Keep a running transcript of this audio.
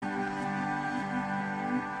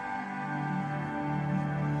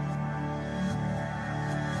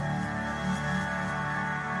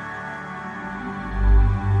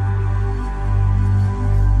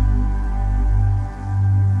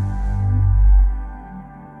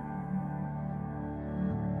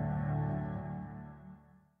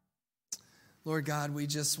Lord God, we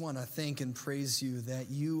just want to thank and praise you that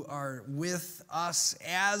you are with us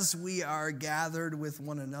as we are gathered with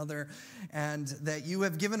one another, and that you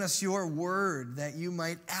have given us your word that you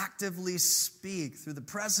might actively speak through the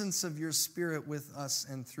presence of your Spirit with us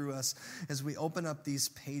and through us as we open up these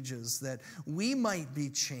pages, that we might be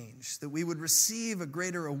changed, that we would receive a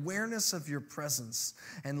greater awareness of your presence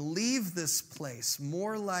and leave this place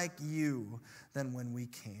more like you than when we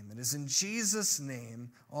came. It is in Jesus' name,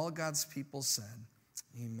 all God's people said,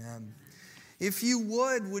 amen. If you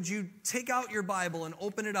would you take out your Bible and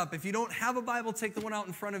open it up? If you don't have a Bible, take the one out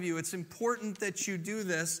in front of you. It's important that you do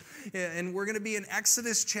this. And we're going to be in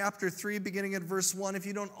Exodus chapter 3, beginning at verse 1. If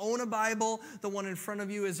you don't own a Bible, the one in front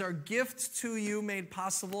of you is our gift to you, made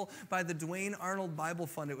possible by the Dwayne Arnold Bible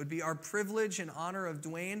Fund. It would be our privilege and honor of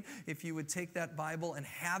Dwayne if you would take that Bible and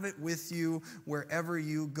have it with you wherever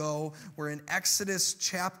you go. We're in Exodus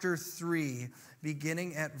chapter 3,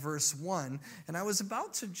 beginning at verse 1. And I was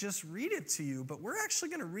about to just read it to you, but we're actually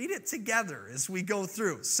going to read it together as we go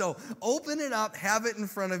through. So open it up, have it in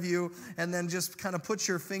front of you, and then just kind of put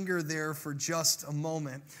your finger there for just a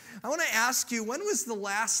moment. I want to ask you, when was the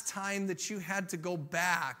last time that you had to go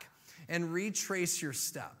back and retrace your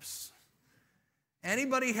steps?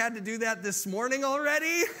 Anybody had to do that this morning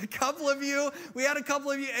already? A couple of you. We had a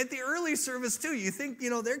couple of you at the early service too. You think,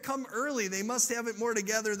 they come early. They must have it more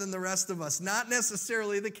together than the rest of us. Not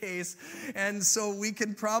necessarily the case. And so we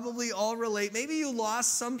can probably all relate. Maybe you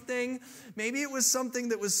lost something. Maybe it was something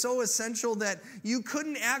that was so essential that you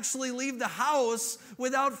couldn't actually leave the house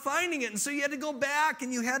without finding it. And so you had to go back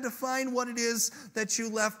and you had to find what it is that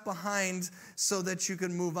you left behind so that you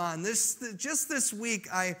could move on. Just this week,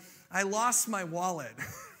 I lost my wallet.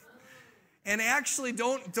 And actually,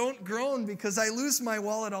 don't groan, because I lose my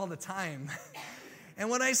wallet all the time. And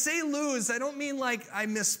when I say lose, I don't mean like I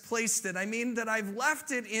misplaced it. I mean that I've left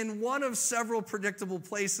it in one of several predictable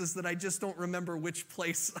places that I just don't remember which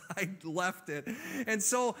place I left it. And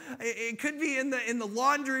so it could be in the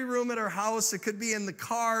laundry room at our house. It could be in the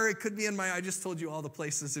car. It could be I just told you all the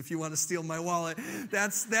places. If you want to steal my wallet,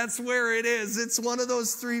 that's where it is. It's one of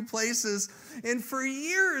those three places. And for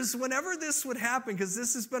years, whenever this would happen, because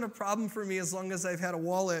this has been a problem for me as long as I've had a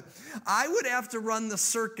wallet, I would have to run the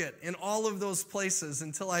circuit in all of those places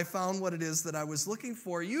until I found what it is that I was looking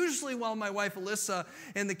for. Usually while my wife Alyssa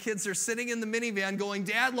and the kids are sitting in the minivan going,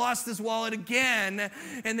 "Dad lost his wallet again,"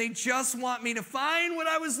 and they just want me to find what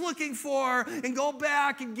I was looking for and go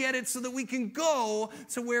back and get it so that we can go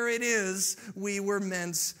to where it is we were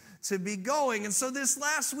meant to be going. And so this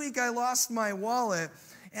last week I lost my wallet.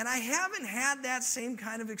 And I haven't had that same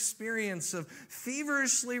kind of experience of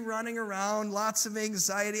feverishly running around, lots of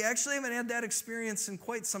anxiety. I actually haven't had that experience in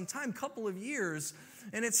quite some time, couple of years.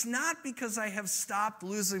 And it's not because I have stopped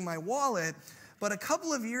losing my wallet, but a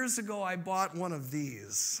couple of years ago I bought one of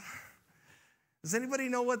these. Does anybody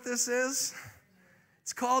know what this is?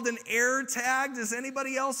 It's called an AirTag. Does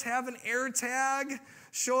anybody else have an AirTag?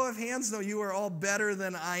 Show of hands. No, you are all better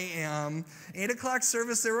than I am. 8 o'clock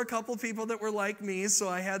service, there were a couple people that were like me, so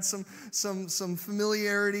I had some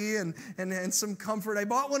familiarity and some comfort. I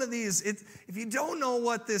bought one of these. If you don't know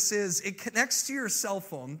what this is, it connects to your cell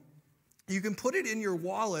phone. You can put it in your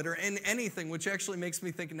wallet or in anything, which actually makes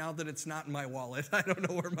me think now that it's not in my wallet. I don't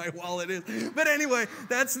know where my wallet is. But anyway,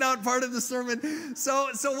 that's not part of the sermon. So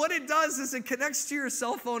what it does is it connects to your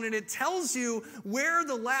cell phone and it tells you where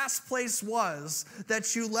the last place was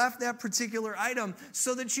that you left that particular item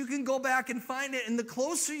so that you can go back and find it. And the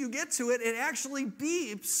closer you get to it, it actually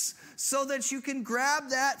beeps so that you can grab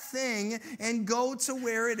that thing and go to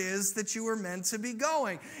where it is that you were meant to be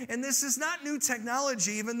going. And this is not new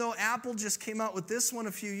technology, even though Apple just came out with this one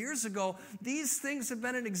a few years ago. These things have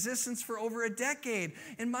been in existence for over a decade.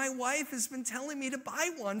 And my wife has been telling me to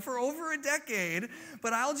buy one for over a decade.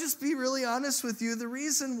 But I'll just be really honest with you. The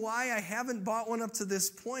reason why I haven't bought one up to this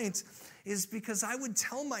point is because I would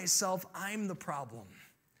tell myself I'm the problem.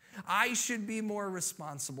 I should be more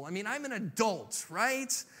responsible. I mean, I'm an adult,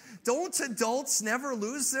 right? Don't adults never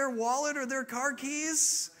lose their wallet or their car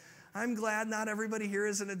keys? I'm glad not everybody here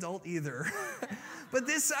is an adult either. But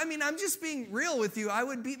I'm just being real with you. I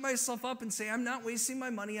would beat myself up and say, I'm not wasting my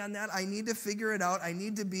money on that. I need to figure it out. I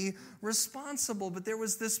need to be responsible. But there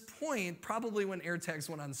was this point, probably when AirTags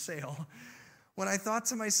went on sale, when I thought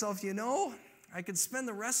to myself, I could spend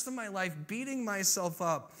the rest of my life beating myself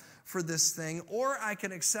up for this thing, or I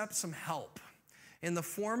can accept some help in the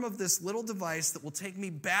form of this little device that will take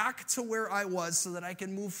me back to where I was so that I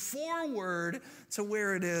can move forward to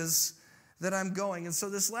where it is that I'm going. And so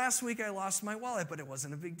this last week I lost my wallet, but it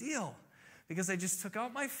wasn't a big deal because I just took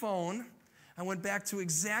out my phone. I went back to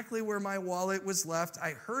exactly where my wallet was left.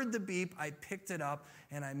 I heard the beep, I picked it up,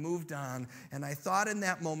 and I moved on. And I thought in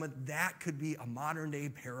that moment, that could be a modern-day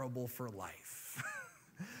parable for life.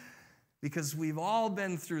 Because we've all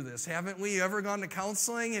been through this, haven't we? You ever gone to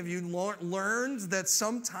counseling? Have you learned that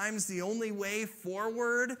sometimes the only way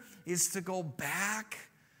forward is to go back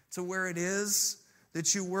to where it is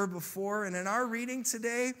that you were before? And in our reading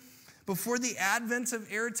today, before the advent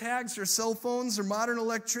of air tags or cell phones or modern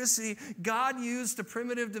electricity, God used a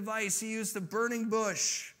primitive device. He used a burning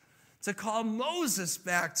bush to call Moses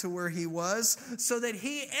back to where he was so that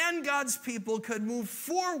he and God's people could move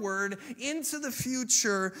forward into the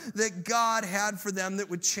future that God had for them that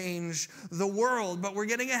would change the world. But we're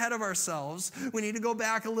getting ahead of ourselves. We need to go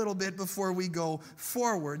back a little bit before we go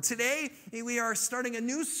forward. Today, we are starting a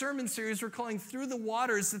new sermon series we're calling Through the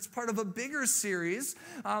Waters. It's part of a bigger series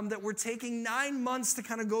that we're taking 9 months to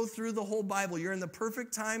kind of go through the whole Bible. You're in the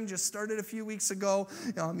perfect time, just started a few weeks ago.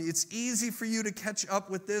 It's easy for you to catch up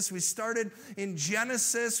with this. We started in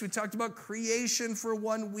Genesis. We talked about creation for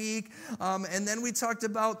 1 week. And then we talked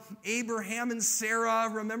about Abraham and Sarah.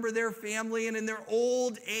 Remember their family. And in their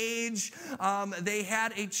old age, they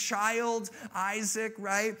had a child, Isaac,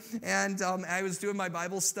 right? And I was doing my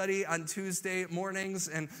Bible study on Tuesday mornings,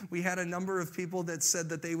 and we had a number of people that said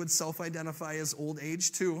that they would self-identify as old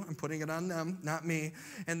age too. I'm putting it on them, not me.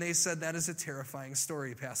 And they said, that is a terrifying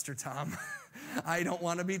story, Pastor Tom. I don't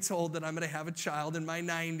want to be told that I'm going to have a child in my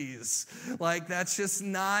 90s. Like, that's just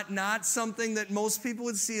not something that most people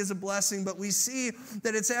would see as a blessing, but we see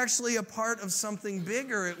that it's actually a part of something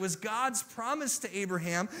bigger. It was God's promise to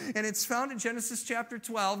Abraham, and it's found in Genesis chapter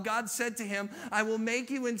 12. God said to him, I will make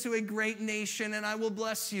you into a great nation, and I will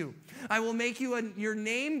bless you. I will make your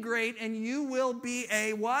name great, and you will be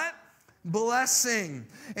a what? Blessing.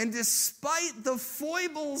 And despite the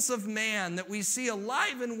foibles of man that we see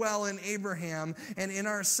alive and well in Abraham and in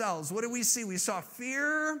ourselves, what do we see? We saw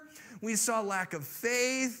fear, we saw lack of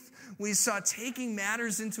faith, we saw taking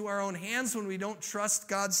matters into our own hands when we don't trust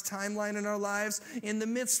God's timeline in our lives. In the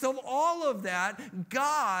midst of all of that,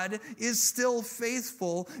 God is still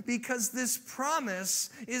faithful because this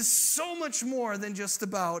promise is so much more than just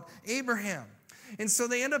about Abraham. And so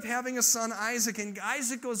they end up having a son, Isaac, and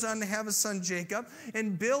Isaac goes on to have a son, Jacob.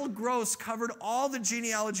 And Bill Gross covered all the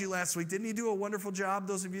genealogy last week. Didn't he do a wonderful job,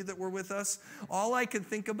 those of you that were with us? All I could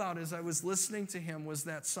think about as I was listening to him was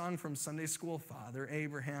that song from Sunday school, Father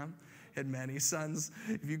Abraham had many sons.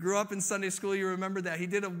 If you grew up in Sunday school, you remember that. He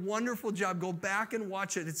did a wonderful job. Go back and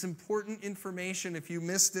watch it. It's important information if you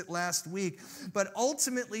missed it last week. But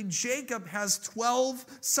ultimately, Jacob has 12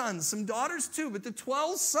 sons, some daughters too, but the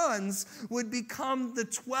 12 sons would become the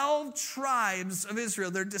 12 tribes of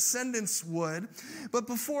Israel. Their descendants would. But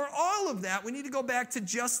before all of that, we need to go back to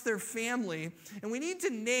just their family, and we need to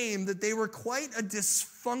name that they were quite a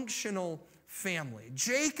dysfunctional family.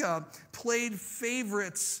 Jacob played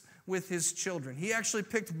favorites with his children. He actually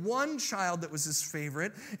picked one child that was his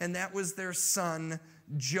favorite, and that was their son,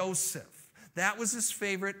 Joseph. That was his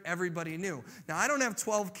favorite. Everybody knew. Now, I don't have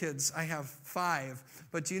 12 kids. I have 5.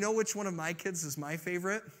 But do you know which one of my kids is my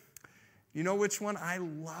favorite? You know which one I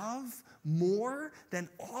love more than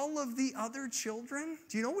all of the other children?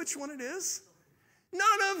 Do you know which one it is?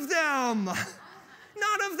 None of them.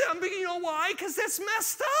 None of them. But you know why? Because that's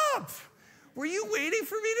messed up. Were you waiting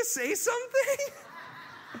for me to say something?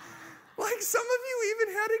 Like, some of you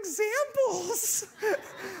even had examples.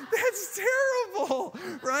 That's terrible,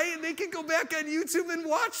 right? And they can go back on YouTube and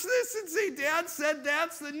watch this and say, Dad said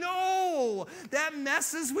that's the... No, that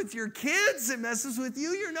messes with your kids. It messes with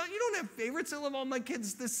you. You don't have favorites. I love all my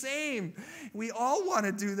kids the same. We all want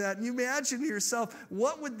to do that. And you imagine to yourself,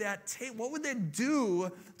 what would that take? What would that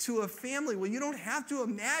do to a family? Well, you don't have to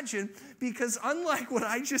imagine, because unlike what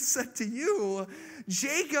I just said to you,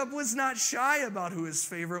 Jacob was not shy about who his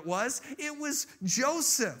favorite was. It was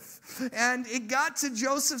Joseph. And it got to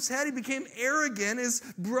Joseph's head. He became arrogant. His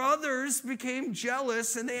brothers became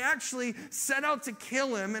jealous, and they actually set out to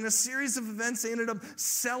kill him. In a series of events, they ended up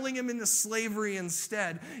selling him into slavery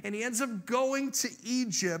instead. And he ends up going to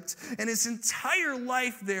Egypt, and his entire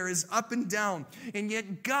life there is up and down. And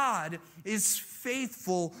yet God is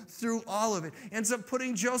faithful through all of it. Ends up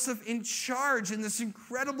putting Joseph in charge in this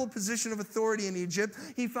incredible position of authority in Egypt.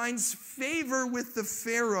 He finds favor with the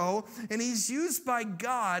Pharaoh, and he's used by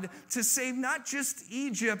God to save not just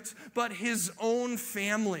Egypt, but his own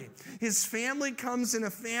family. His family comes in a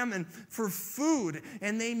famine for food,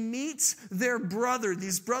 and they meet their brother.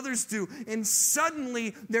 These brothers do, and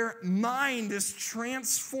suddenly their mind is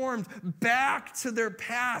transformed back to their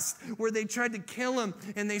past, where they tried to kill him,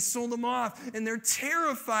 and they sold him off, and they're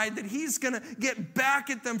terrified that he's going to get back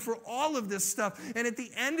at them for all of this stuff. And at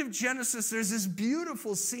the end of Genesis, there's this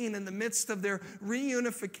beautiful scene in the midst of their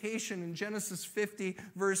reunification in Genesis 50,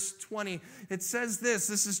 verse 20. It says this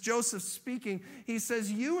is Joseph speaking. He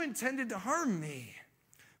says, "You intended to harm me,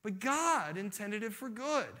 but God intended it for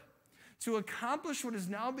good, to accomplish what is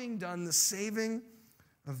now being done, the saving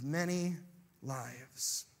of many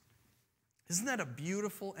lives." Isn't that a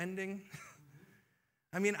beautiful ending?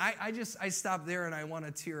 I mean, I stop there and I want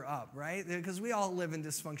to tear up, right? Because we all live in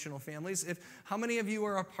dysfunctional families. How many of you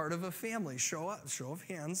are a part of a family? Show of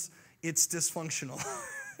hands. It's dysfunctional.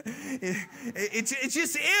 It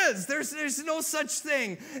just is. There's no such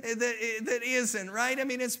thing that isn't, right? I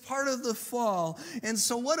mean, it's part of the fall. And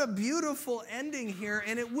so what a beautiful ending here.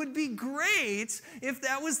 And it would be great if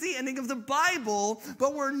that was the ending of the Bible,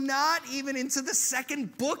 but we're not even into the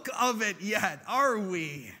second book of it yet, are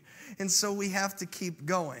we? And so we have to keep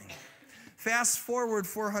going. Fast forward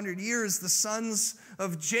 400 years, the sons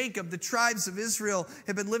of Jacob, the tribes of Israel,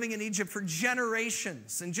 have been living in Egypt for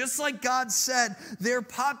generations. And just like God said, their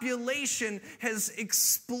population has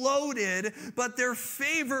exploded, but their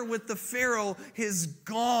favor with the Pharaoh is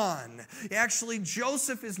gone. Actually,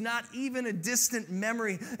 Joseph is not even a distant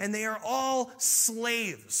memory, and they are all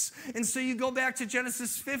slaves. And so you go back to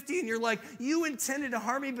Genesis 50, and you're like, you intended to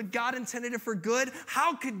harm me, but God intended it for good?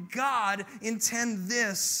 How could God intend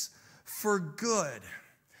this for good?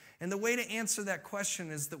 And the way to answer that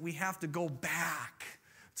question is that we have to go back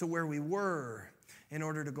to where we were in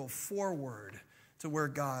order to go forward to where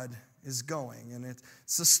God is going. And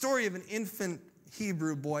it's the story of an infant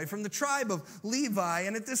Hebrew boy from the tribe of Levi.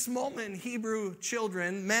 And at this moment, Hebrew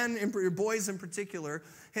children, men and boys in particular,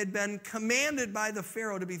 had been commanded by the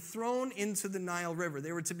Pharaoh to be thrown into the Nile River.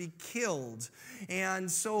 They were to be killed. And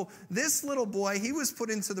so this little boy, he was put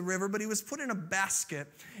into the river, but he was put in a basket.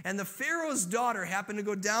 And the Pharaoh's daughter happened to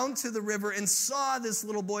go down to the river and saw this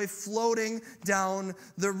little boy floating down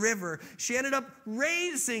the river. She ended up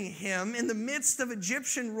raising him in the midst of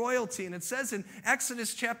Egyptian royalty. And it says in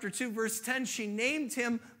Exodus chapter 2, verse 10, she named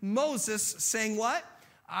him Moses, saying what?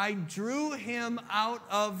 I drew him out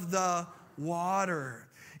of the water.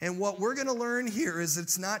 And what we're going to learn here is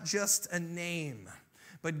it's not just a name,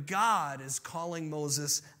 but God is calling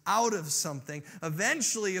Moses out of something.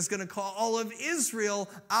 Eventually is going to call all of Israel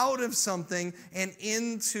out of something and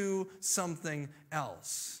into something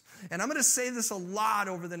else. And I'm going to say this a lot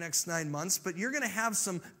over the next 9 months, but you're going to have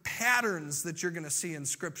some patterns that you're going to see in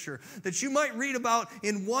Scripture that you might read about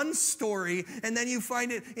in one story, and then you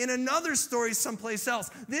find it in another story someplace else.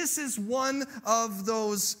 This is one of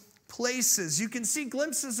those places. You can see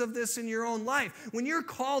glimpses of this in your own life. When you're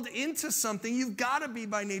called into something, you've got to be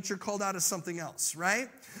by nature called out of something else, right?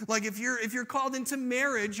 Like if you're called into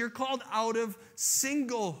marriage, you're called out of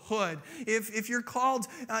singlehood. If you're called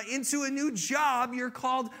into a new job, you're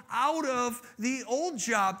called out of the old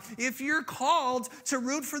job. If you're called to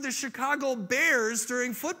root for the Chicago Bears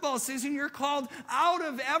during football season, you're called out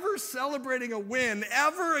of ever celebrating a win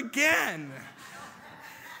ever again.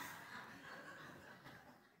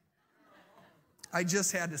 I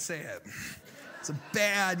just had to say it. It's a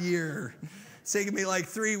bad year. It's taken me like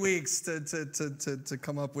 3 weeks to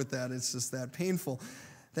come up with that. It's just that painful.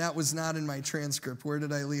 That was not in my transcript. Where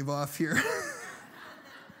did I leave off here?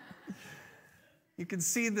 You can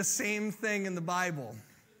see the same thing in the Bible.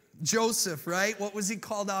 Joseph, right? What was he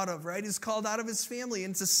called out of, right? He's called out of his family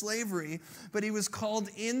into slavery, but he was called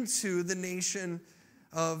into the nation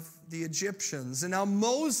of the Egyptians. And now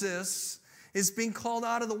Moses is being called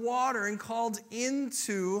out of the water and called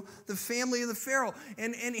into the family of the Pharaoh.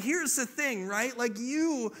 And here's the thing, right? Like,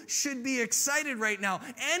 you should be excited right now.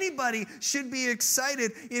 Anybody should be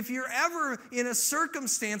excited if you're ever in a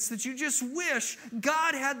circumstance that you just wish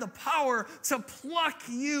God had the power to pluck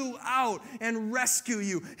you out and rescue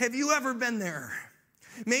you. Have you ever been there?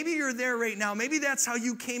 Maybe you're there right now. Maybe that's how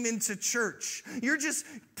you came into church. You're just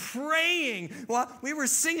praying. Well, we were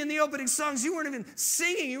singing the opening songs. You weren't even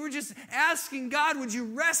singing. You were just asking God, would you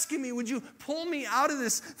rescue me? Would you pull me out of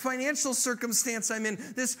this financial circumstance I'm in,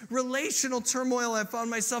 this relational turmoil I found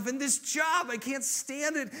myself in, this job, I can't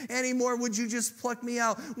stand it anymore. Would you just pluck me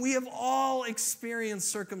out? We have all experienced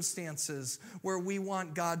circumstances where we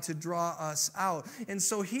want God to draw us out. And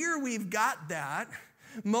so here we've got that.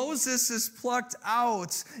 Moses is plucked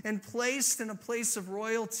out and placed in a place of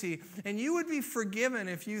royalty. And you would be forgiven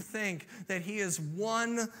if you think that he has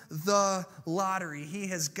won the lottery. He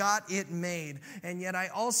has got it made. And yet I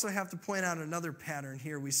also have to point out another pattern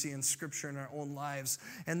here we see in Scripture in our own lives.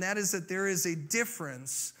 And that is that there is a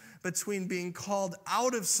difference between being called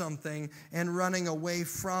out of something and running away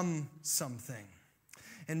from something.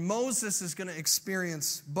 And Moses is going to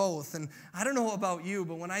experience both. And I don't know about you,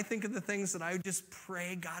 but when I think of the things that I just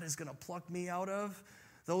pray God is going to pluck me out of,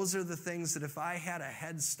 those are the things that if I had a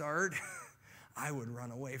head start, I would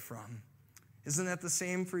run away from. Isn't that the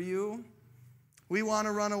same for you? We want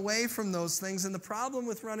to run away from those things. And the problem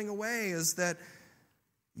with running away is that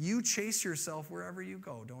you chase yourself wherever you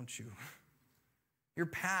go, don't you? Your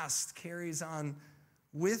past carries on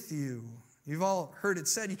with you. You've all heard it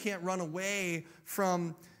said you can't run away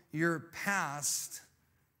from your past,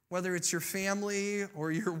 whether it's your family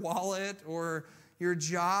or your wallet or your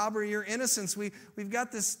job or your innocence. We've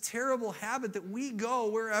got this terrible habit that we go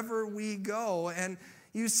wherever we go. And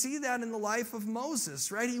you see that in the life of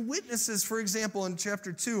Moses, right? He witnesses, for example, in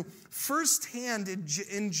chapter 2, firsthand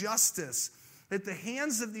injustice at the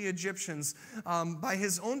hands of the Egyptians by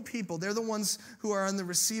his own people. They're the ones who are on the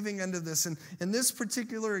receiving end of this. And in this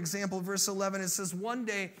particular example, verse 11, it says, one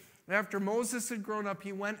day after Moses had grown up,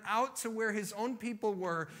 he went out to where his own people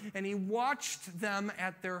were, and he watched them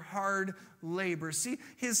at their hard labor. See,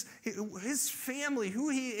 his family, who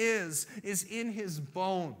he is in his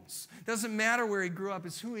bones. Doesn't matter where he grew up,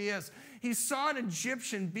 it's who he is. He saw an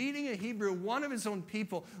Egyptian beating a Hebrew, one of his own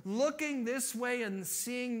people, looking this way and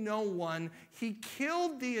seeing no one. He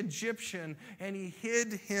killed the Egyptian, and he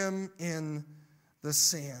hid him in the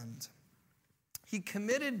sand. He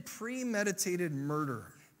committed premeditated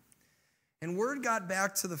murder. And word got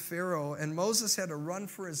back to the Pharaoh, and Moses had to run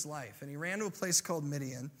for his life. And he ran to a place called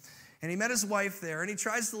Midian, and he met his wife there, and he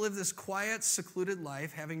tries to live this quiet, secluded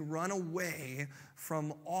life, having run away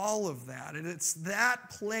from all of that. And it's that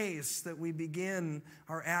place that we begin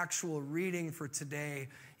our actual reading for today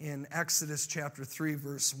in Exodus chapter 3,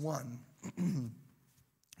 verse 1.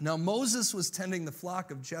 Now Moses was tending the flock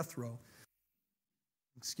of Jethro.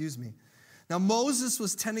 Now Moses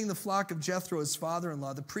was tending the flock of Jethro, his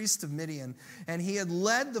father-in-law, the priest of Midian, and he had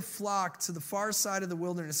led the flock to the far side of the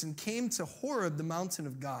wilderness and came to Horeb, the mountain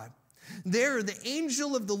of God. There, the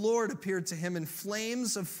angel of the Lord appeared to him in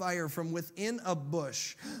flames of fire from within a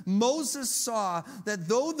bush. Moses saw that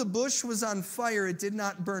though the bush was on fire, it did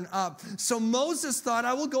not burn up. So Moses thought,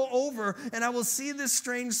 I will go over and I will see this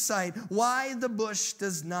strange sight, why the bush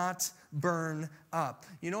does not burn up.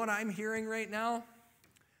 You know what I'm hearing right now?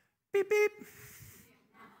 Beep, beep.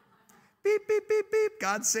 Beep, beep, beep, beep.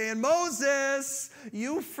 God's saying, Moses,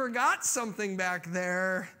 you forgot something back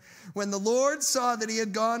there. When the Lord saw that he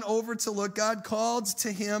had gone over to look, God called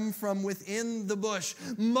to him from within the bush,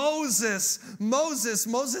 Moses, Moses.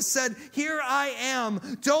 Moses said, here I am.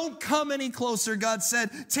 Don't come any closer. God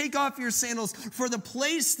said, take off your sandals, for the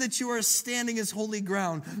place that you are standing is holy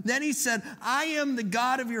ground. Then he said, I am the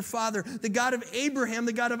God of your father, the God of Abraham,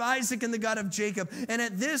 the God of Isaac, and the God of Jacob. And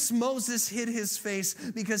at this, Moses hid his face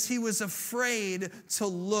because he was afraid to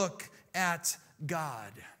look at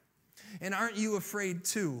God. And aren't you afraid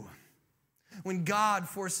too when God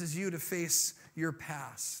forces you to face your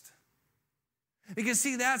past? Because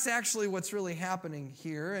see, that's actually what's really happening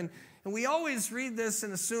here. And we always read this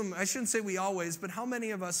and assume, I shouldn't say we always, but how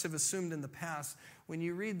many of us have assumed in the past when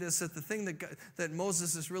you read this that the thing that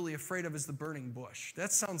Moses is really afraid of is the burning bush?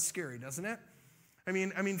 That sounds scary, doesn't it? I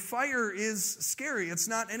mean, fire is scary. It's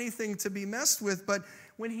not anything to be messed with, but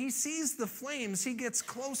when he sees the flames, he gets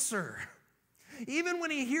closer. Even when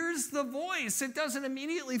he hears the voice, it doesn't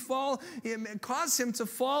immediately cause him to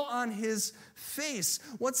fall on his face.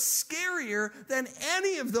 What's scarier than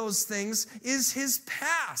any of those things is his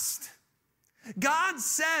past. God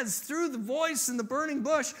says through the voice in the burning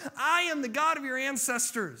bush, I am the God of your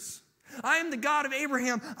ancestors. I am the God of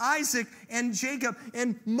Abraham, Isaac, and Jacob.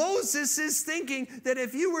 And Moses is thinking that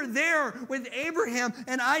if you were there with Abraham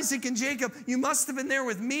and Isaac and Jacob, you must have been there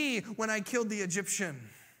with me when I killed the Egyptian.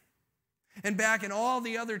 And back in all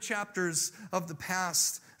the other chapters of the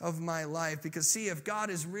past of my life. Because see, if God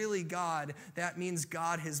is really God, that means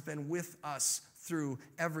God has been with us through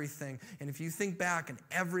everything. And if you think back on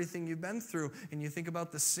everything you've been through, and you think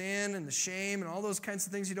about the sin and the shame and all those kinds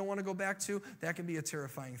of things you don't want to go back to, that can be a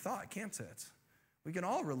terrifying thought, can't it? We can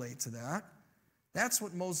all relate to that. That's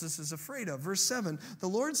what Moses is afraid of. Verse 7, the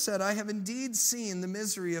Lord said, I have indeed seen the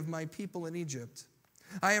misery of my people in Egypt.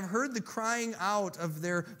 I have heard the crying out of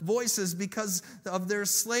their voices because of their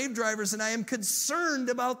slave drivers, and I am concerned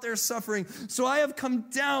about their suffering. So I have come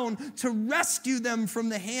down to rescue them from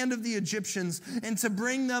the hand of the Egyptians and to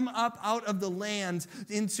bring them up out of the land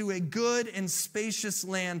into a good and spacious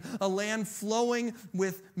land, a land flowing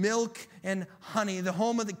with milk and honey, the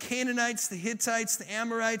home of the Canaanites, the Hittites, the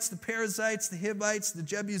Amorites, the Perizzites, the Hivites, the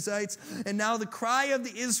Jebusites. And now the cry of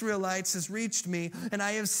the Israelites has reached me, and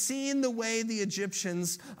I have seen the way the Egyptians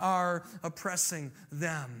are oppressing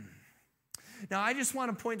them. Now, I just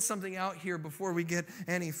want to point something out here before we get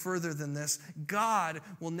any further than this. God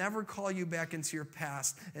will never call you back into your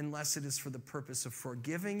past unless it is for the purpose of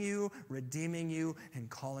forgiving you, redeeming you, and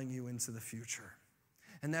calling you into the future.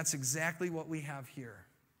 And that's exactly what we have here.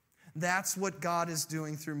 That's what God is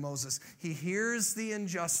doing through Moses. He hears the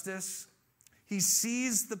injustice. He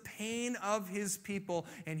sees the pain of his people,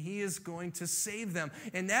 and he is going to save them.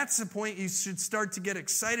 And that's the point you should start to get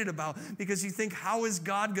excited about, because you think, how is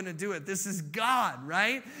God going to do it? This is God,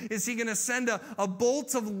 right? Is he going to send a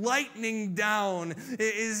bolt of lightning down?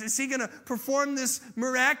 Is he going to perform this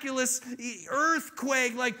miraculous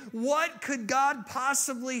earthquake? Like, what could God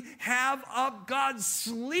possibly have up God's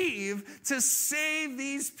sleeve to save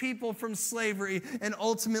these people from slavery and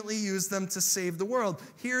ultimately use them to save the world?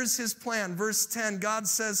 Here's his plan. Verse 10, God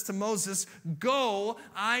says to Moses, "Go,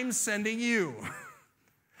 I'm sending you."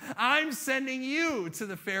 I'm sending you to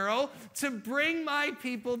the Pharaoh to bring my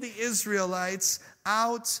people, the Israelites,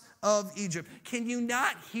 out of Egypt. Can you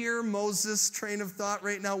not hear Moses' train of thought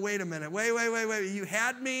right now? Wait a minute. Wait. You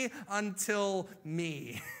had me until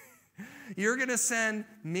me. You're going to send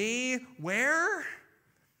me where?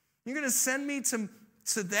 You're going to send me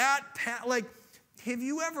to that path? Like, have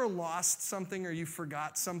you ever lost something or you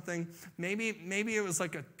forgot something? Maybe it was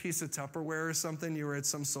like a piece of Tupperware or something. You were at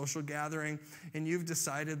some social gathering and you've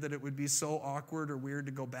decided that it would be so awkward or weird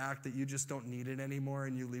to go back that you just don't need it anymore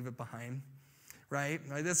and you leave it behind, right?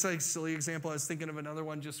 That's like a silly example. I was thinking of another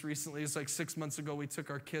one just recently. It's like 6 months ago we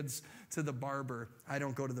took our kids to the barber. I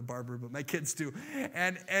don't go to the barber, but my kids do.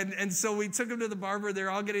 And so we took them to the barber.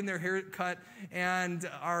 They're all getting their hair cut. And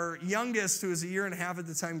our youngest, who was 1.5 years at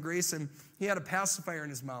the time, Grayson, he had a pacifier in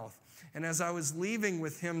his mouth. And as I was leaving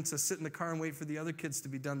with him to sit in the car and wait for the other kids to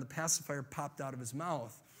be done, the pacifier popped out of his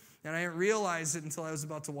mouth. And I didn't realize it until I was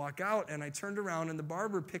about to walk out, and I turned around, and the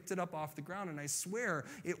barber picked it up off the ground, and I swear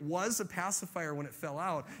it was a pacifier when it fell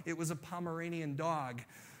out. It was a Pomeranian dog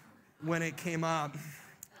when it came up.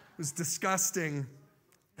 It was disgusting.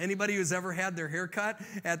 Anybody who's ever had their hair cut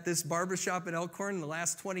at this barbershop at Elkhorn in the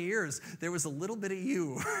last 20 years, there was a little bit of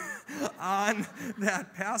you on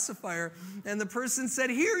that pacifier. And the person said,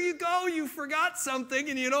 "Here you go, you forgot something."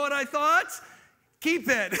 And you know what I thought? Keep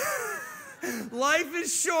it. Life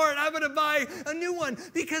is short. I'm going to buy a new one,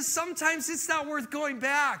 because sometimes it's not worth going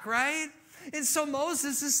back, right? And so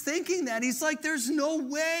Moses is thinking that. He's like, there's no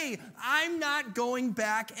way. I'm not going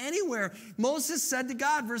back anywhere. Moses said to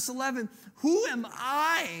God, verse 11, "Who am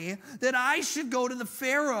I that I should go to the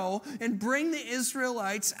Pharaoh and bring the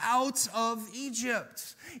Israelites out of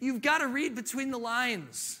Egypt?" You've got to read between the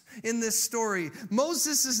lines in this story.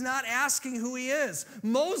 Moses is not asking who he is.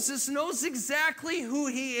 Moses knows exactly who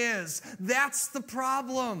he is. That's the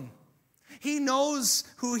problem. He knows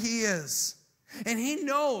who he is. And he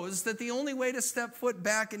knows that the only way to step foot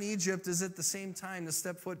back in Egypt is at the same time to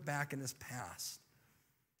step foot back in his past.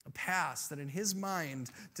 A past that in his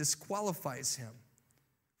mind disqualifies him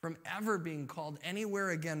from ever being called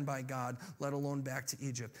anywhere again by God, let alone back to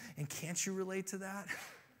Egypt. And can't you relate to that?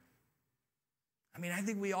 I mean, I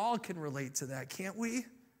think we all can relate to that, can't we?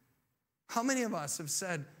 How many of us have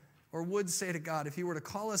said or would say to God, if he were to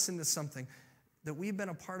call us into something that we've been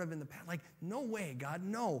a part of in the past, like, no way, God,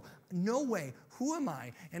 no way. Who am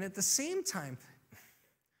I? And at the same time,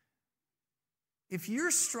 if you're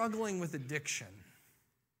struggling with addiction,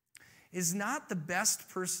 is not the best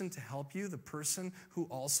person to help you the person who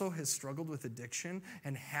also has struggled with addiction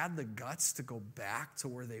and had the guts to go back to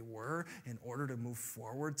where they were in order to move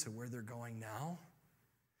forward to where they're going now?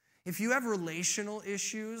 If you have relational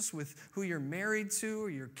issues with who you're married to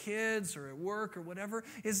or your kids or at work or whatever,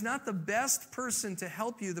 is not the best person to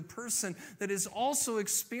help you the person that has also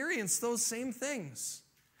experienced those same things?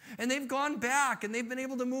 And they've gone back and they've been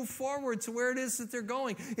able to move forward to where it is that they're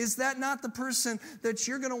going. Is that not the person that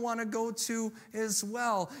you're going to want to go to as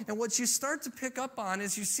well? And what you start to pick up on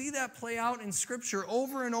as you see that play out in Scripture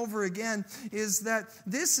over and over again is that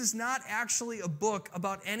this is not actually a book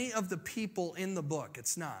about any of the people in the book.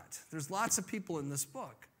 It's not. There's lots of people in this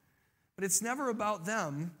book. But it's never about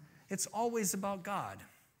them. It's always about God.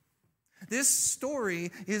 This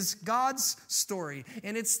story is God's story,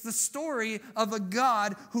 and it's the story of a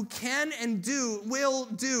God who can and will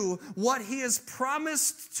do what he has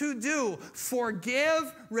promised to do: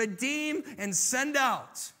 forgive, redeem, and send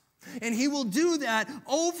out. And he will do that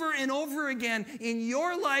over and over again in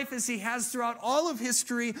your life as he has throughout all of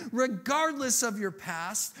history, regardless of your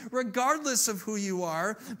past, regardless of who you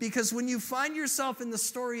are. Because when you find yourself in the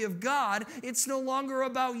story of God, it's no longer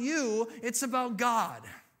about you, it's about God.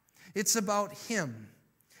 It's about him.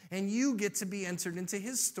 And you get to be entered into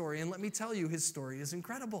his story. And let me tell you, his story is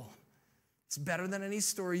incredible. It's better than any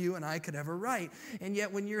story you and I could ever write. And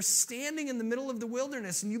yet when you're standing in the middle of the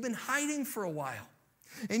wilderness and you've been hiding for a while,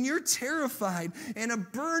 and you're terrified, and a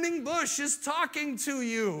burning bush is talking to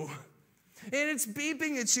you, and it's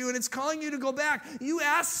beeping at you, and it's calling you to go back, you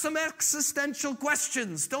ask some existential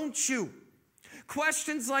questions, don't you?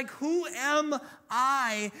 Questions like, who am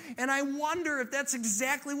I? And I wonder if that's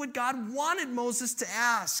exactly what God wanted Moses to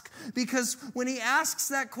ask. Because when he asks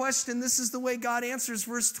that question, this is the way God answers.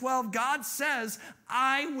 Verse 12, God says,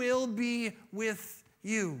 I will be with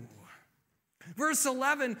you. Verse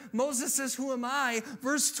 11, Moses says, who am I?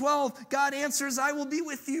 Verse 12, God answers, I will be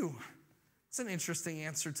with you. It's an interesting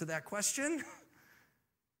answer to that question.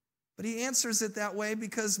 But he answers it that way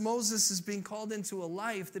because Moses is being called into a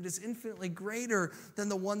life that is infinitely greater than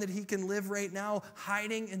the one that he can live right now,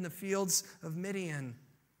 hiding in the fields of Midian.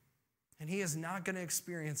 And he is not going to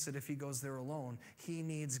experience it if he goes there alone. He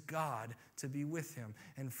needs God to be with him.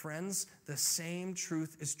 And friends, the same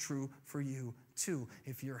truth is true for you too.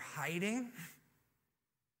 If you're hiding,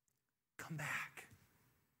 come back.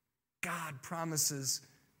 God promises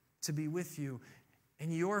to be with you.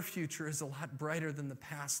 And your future is a lot brighter than the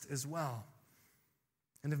past as well.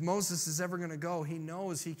 And if Moses is ever going to go, he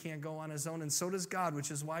knows he can't go on his own, and so does God, which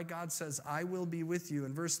is why God says, I will be with you.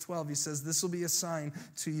 In verse 12, he says, this will be a sign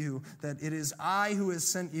to you that it is I who has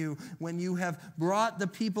sent you. When you have brought the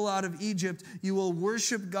people out of Egypt, you will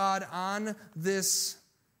worship God on this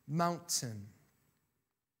mountain.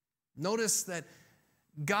 Notice that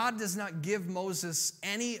God does not give Moses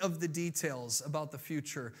any of the details about the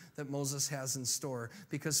future that Moses has in store,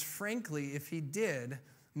 because frankly, if he did,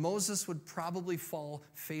 Moses would probably fall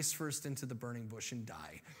face first into the burning bush and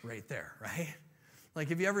die right there, right? Like,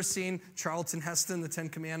 have you ever seen Charlton Heston, The 10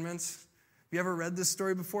 Commandments? Have you ever read this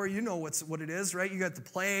story before? You know what it is, right? You got the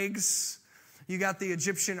plagues. You got the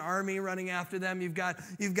Egyptian army running after them. You've got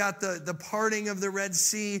the parting of the Red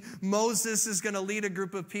Sea. Moses is going to lead a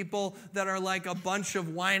group of people that are like a bunch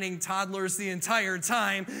of whining toddlers the entire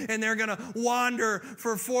time, and they're going to wander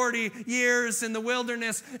for 40 years in the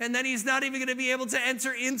wilderness, and then he's not even going to be able to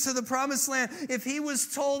enter into the promised land. If he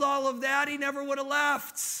was told all of that, he never would have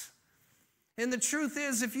left. And the truth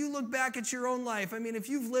is, if you look back at your own life, I mean, if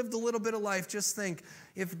you've lived a little bit of life, just think,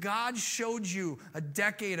 if God showed you a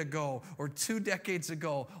decade ago or 2 decades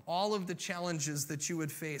ago all of the challenges that you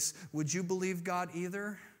would face, would you believe God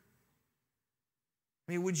either?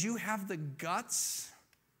 I mean, would you have the guts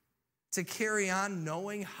to carry on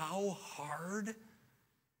knowing how hard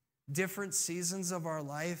different seasons of our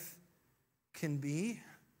life can be?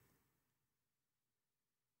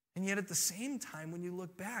 And yet at the same time, when you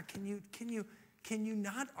look back, can you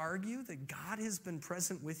not argue that God has been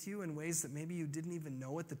present with you in ways that maybe you didn't even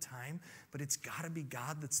know at the time, but it's got to be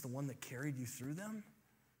God that's the one that carried you through them?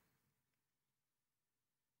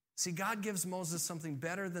 See, God gives Moses something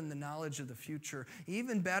better than the knowledge of the future,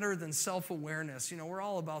 even better than self-awareness. You know, we're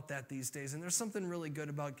all about that these days, and there's something really good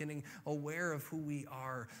about getting aware of who we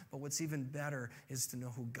are. But what's even better is to know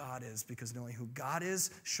who God is, because knowing who God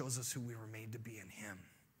is shows us who we were made to be in him.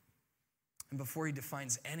 And before he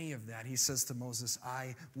defines any of that, he says to Moses,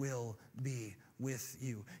 I will be with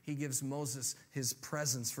you. He gives Moses his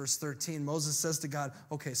presence. Verse 13, Moses says to God,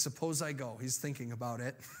 okay, suppose I go. He's thinking about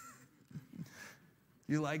it.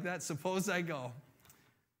 You like that? Suppose I go.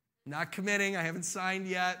 Not committing. I haven't signed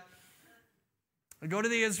yet. I go to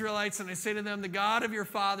the Israelites and I say to them, the God of your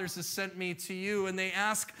fathers has sent me to you. And they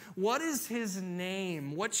ask, what is his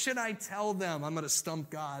name? What should I tell them? I'm going to stump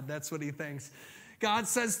God. That's what he thinks. God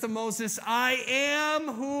says to Moses, I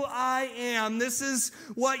am who I am. This is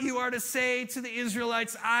what you are to say to the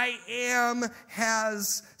Israelites. I am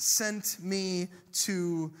has sent me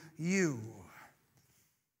to you.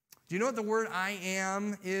 Do you know what the word I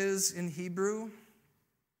am is in Hebrew?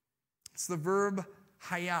 It's the verb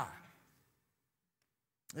haya.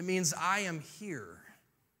 It means I am here.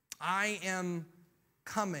 I am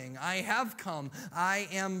coming. I have come. I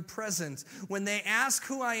am present. When they ask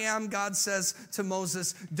who I am, God says to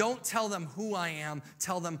Moses, don't tell them who I am.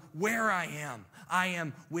 Tell them where I am. I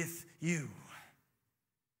am with you.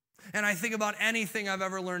 And I think about anything I've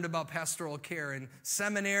ever learned about pastoral care in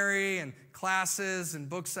seminary and classes and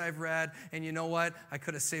books I've read. And you know what? I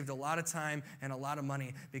could have saved a lot of time and a lot of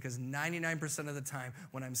money, because 99% of the time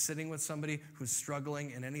when I'm sitting with somebody who's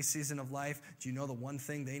struggling in any season of life, do you know the one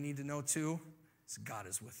thing they need to know too? Is God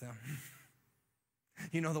is with them.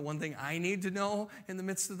 You know the one thing I need to know in the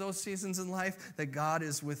midst of those seasons in life? That God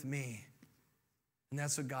is with me. And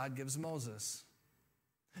that's what God gives Moses.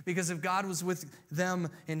 Because if God was with them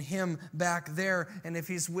and him back there, and if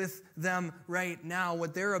he's with them right now,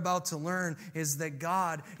 what they're about to learn is that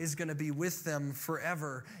God is going to be with them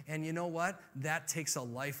forever. And you know what? That takes a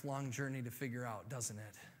lifelong journey to figure out, doesn't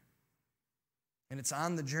it? And it's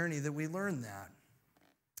on the journey that we learn that.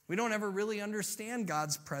 We don't ever really understand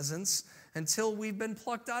God's presence until we've been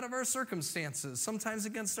plucked out of our circumstances, sometimes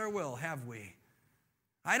against our will, have we?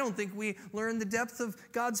 I don't think we learn the depth of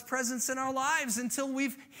God's presence in our lives until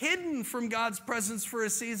we've hidden from God's presence for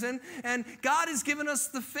a season. And God has given us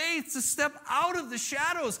the faith to step out of the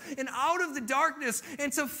shadows and out of the darkness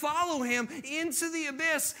and to follow him into the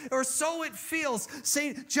abyss, or so it feels.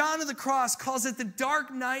 St. John of the Cross calls it the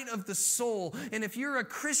dark night of the soul. And if you're a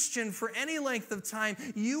Christian for any length of time,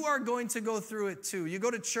 you are going to go through it too. You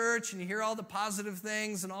go to church and you hear all the positive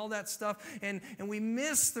things and all that stuff, and we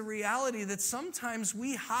miss the reality that sometimes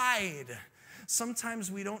we hide.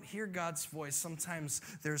 Sometimes we don't hear God's voice. Sometimes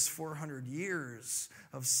there's 400 years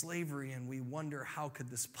of slavery, and we wonder, how could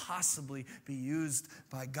this possibly be used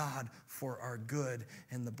by God for our good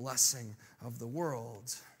and the blessing of the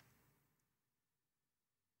world?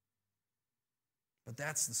 But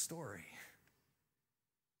that's the story.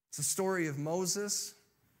 It's the story of Moses.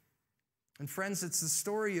 And friends, it's the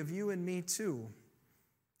story of you and me too.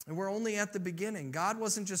 And we're only at the beginning. God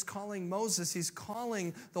wasn't just calling Moses, he's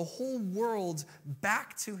calling the whole world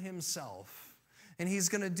back to himself. And he's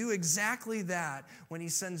going to do exactly that when he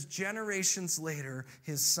sends generations later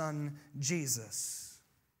his son Jesus,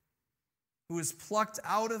 who is plucked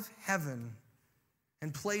out of heaven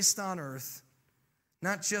and placed on earth,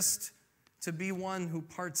 not just to be one who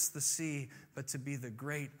parts the sea, but to be the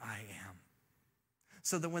great I am.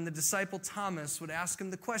 So that when the disciple Thomas would ask him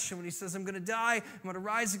the question, when he says, I'm going to die, I'm going to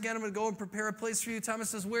rise again, I'm going to go and prepare a place for you. Thomas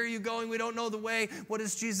says, where are you going? We don't know the way. What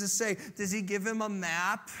does Jesus say? Does he give him a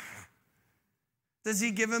map? Does he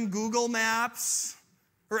give him Google Maps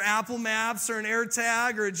or Apple Maps or an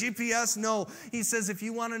AirTag or a GPS? No. He says, if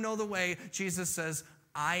you want to know the way, Jesus says,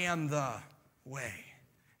 I am the way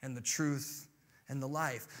and the truth and the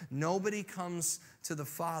life. Nobody comes to the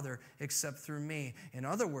Father except through me. In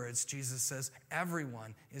other words, Jesus says,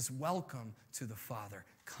 everyone is welcome to the Father.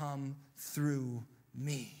 Come through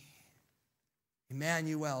me.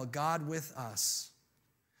 Emmanuel, God with us.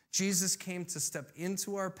 Jesus came to step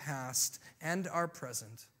into our past and our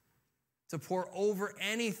present, to pour over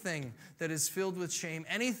anything that is filled with shame,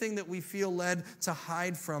 anything that we feel led to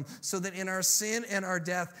hide from, so that in our sin and our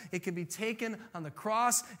death, it can be taken on the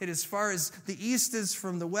cross. It is as far as the east is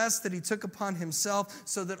from the west that he took upon himself,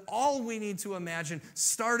 so that all we need to imagine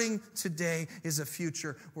starting today is a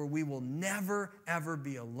future where we will never, ever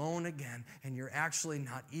be alone again. And you're actually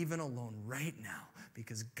not even alone right now,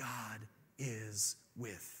 because God is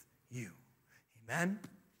with you. Amen?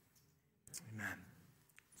 Amen.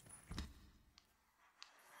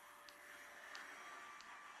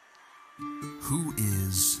 Who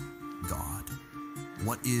is God?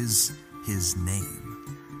 What is his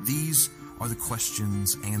name? These are the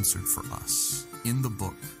questions answered for us in the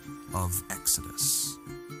book of Exodus.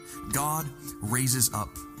 God raises up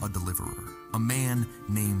a deliverer, a man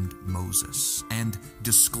named Moses, and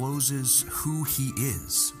discloses who he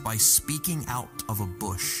is by speaking out of a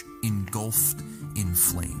bush engulfed in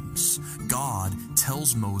flames. God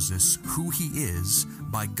tells Moses who he is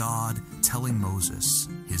by God telling Moses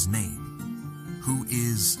his name. Who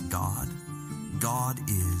is God? God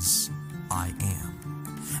is I Am.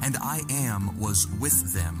 And I Am was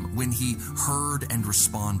with them when he heard and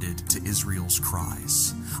responded to Israel's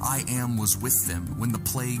cries. I Am was with them when the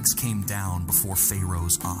plagues came down before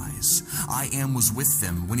Pharaoh's eyes. I Am was with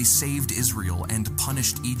them when he saved Israel and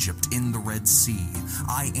punished Egypt in the Red Sea.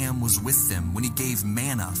 I Am was with them when he gave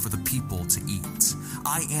manna for the people to eat.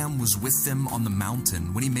 I Am was with them on the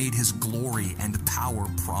mountain when he made his glory and power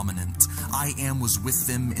prominent. I Am was with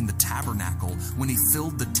them in the tabernacle when he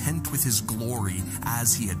filled the tent with his glory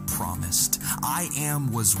as he had promised. I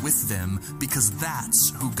Am was with them because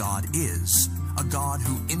that's who God is. A God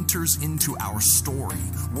who enters into our story,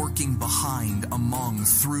 working behind, among,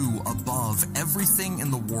 through, above, everything in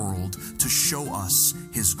the world to show us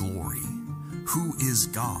his glory. Who is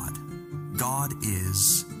God? God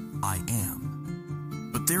is I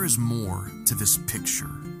Am. But there is more to this picture.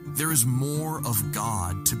 There is more of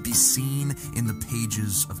God to be seen in the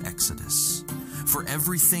pages of Exodus. For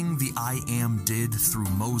everything the I Am did through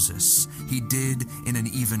Moses, he did in an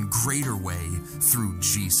even greater way through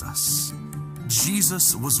Jesus.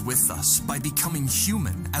 Jesus was with us by becoming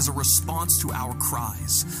human as a response to our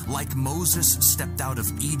cries. Like Moses stepped out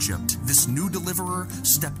of Egypt, this new deliverer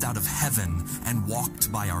stepped out of heaven and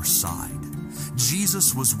walked by our side.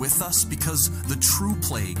 Jesus was with us because the true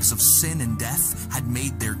plagues of sin and death had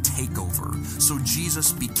made their takeover. So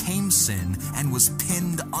Jesus became sin and was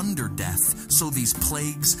pinned under death so these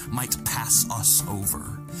plagues might pass us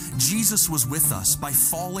over. Jesus was with us by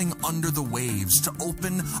falling under the waves to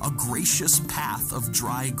open a gracious path of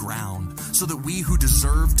dry ground so that we who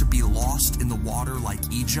deserve to be lost in the water like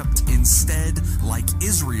Egypt, instead, like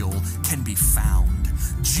Israel, can be found.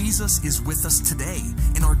 Jesus is with us today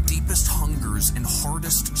in our deepest hungers and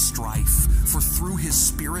hardest strife, for through his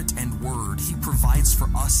Spirit and word, he provides for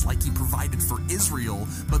us like he provided for Israel,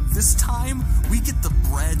 but this time we get the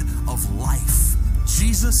bread of life.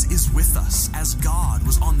 Jesus is with us as God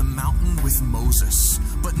was on the mountain with Moses,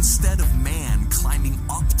 but instead of man climbing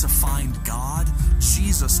up to find God,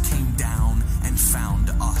 Jesus came down and found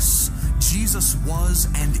us. Jesus was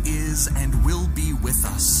and is and will be with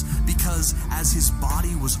us, because as his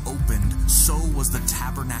body was opened, so was the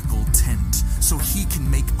tabernacle tent, so he can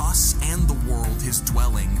make us and the world his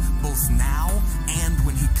dwelling, both now and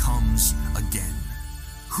when he comes again.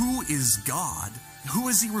 Who is God? Who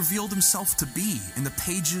has he revealed himself to be in the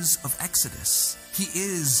pages of Exodus? He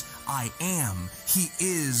is I am. He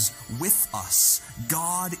is with us.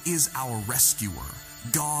 God is our rescuer.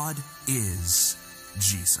 God is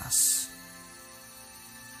Jesus.